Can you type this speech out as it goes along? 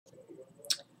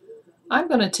I'm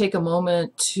going to take a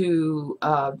moment to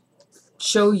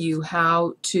show you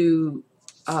how to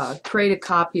create a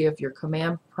copy of your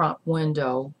command prompt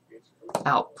window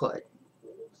output.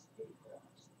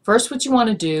 First, what you want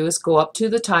to do is go up to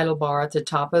the title bar at the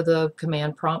top of the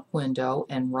command prompt window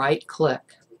and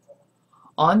right-click.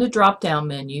 On the drop-down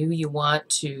menu, you want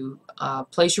to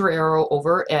place your arrow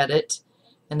over Edit,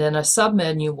 and then a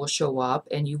sub-menu will show up,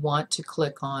 and you want to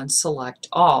click on Select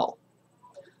All.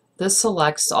 This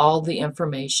selects all the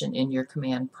information in your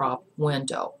command prompt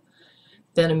window.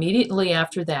 Then immediately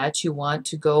after that, you want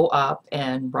to go up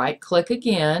and right-click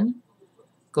again,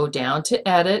 go down to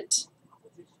Edit,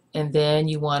 and then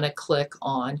you want to click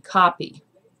on Copy.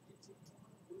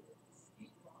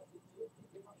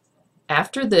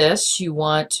 After this, you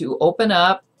want to open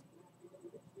up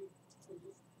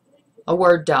a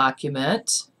Word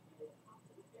document,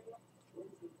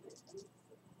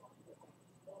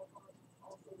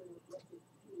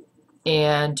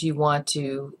 and you want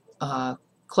to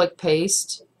click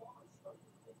Paste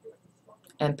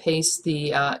and paste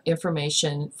the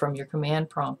information from your command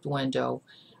prompt window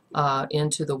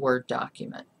into the Word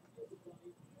document.